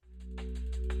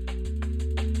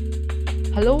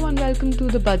Hello and welcome to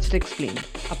the Budget Explained,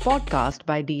 a podcast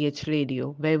by DH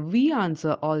Radio where we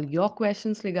answer all your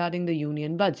questions regarding the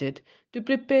union budget to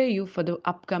prepare you for the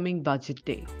upcoming budget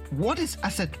day. What is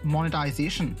asset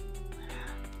monetization?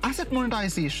 Asset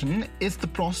monetization is the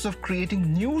process of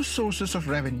creating new sources of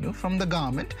revenue from the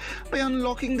government by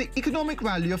unlocking the economic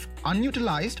value of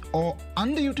unutilized or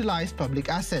underutilized public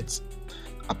assets.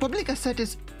 A public asset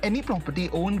is any property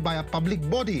owned by a public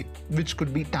body, which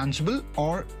could be tangible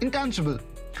or intangible.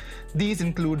 These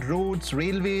include roads,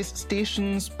 railways,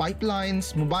 stations,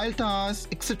 pipelines, mobile towers,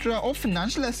 etc., or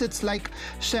financial assets like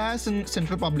shares in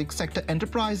central public sector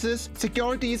enterprises,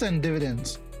 securities, and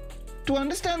dividends. To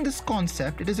understand this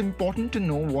concept, it is important to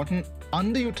know what an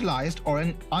underutilized or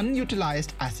an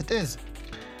unutilized asset is.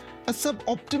 A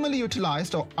suboptimally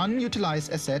utilized or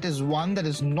unutilized asset is one that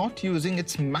is not using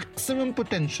its maximum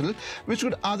potential, which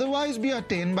would otherwise be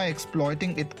attained by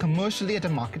exploiting it commercially at a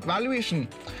market valuation.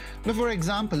 Now, for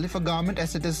example, if a government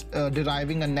asset is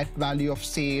deriving a net value of,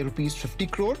 say, rupees 50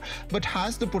 crore, but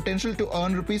has the potential to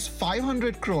earn rupees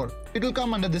 500 crore, it will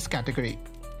come under this category.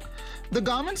 The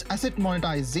government's asset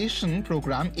monetization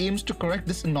program aims to correct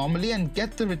this anomaly and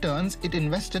get the returns it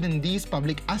invested in these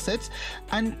public assets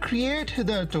and create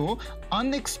hitherto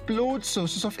unexplored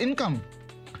sources of income.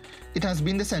 It has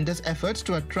been the centre's efforts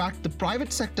to attract the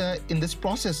private sector in this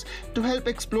process to help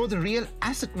explore the real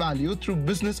asset value through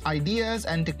business ideas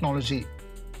and technology.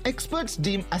 Experts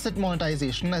deem asset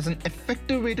monetization as an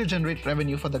effective way to generate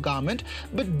revenue for the government,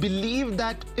 but believe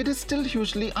that it is still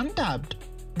hugely untapped.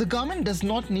 The government does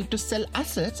not need to sell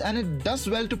assets, and it does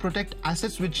well to protect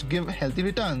assets which give healthy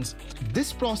returns.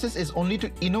 This process is only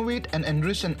to innovate and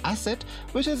enrich an asset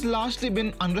which has largely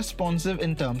been unresponsive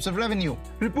in terms of revenue.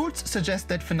 Reports suggest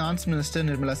that Finance Minister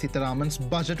Nirmala Sitharaman's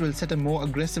budget will set a more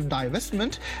aggressive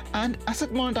divestment and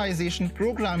asset monetization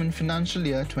program in financial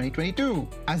year 2022,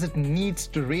 as it needs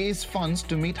to raise funds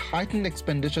to meet heightened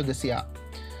expenditure this year.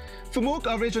 For more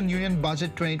coverage on Union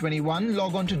Budget 2021,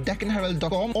 log on to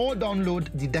DeccanHerald.com or download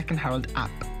the Deccan Herald app.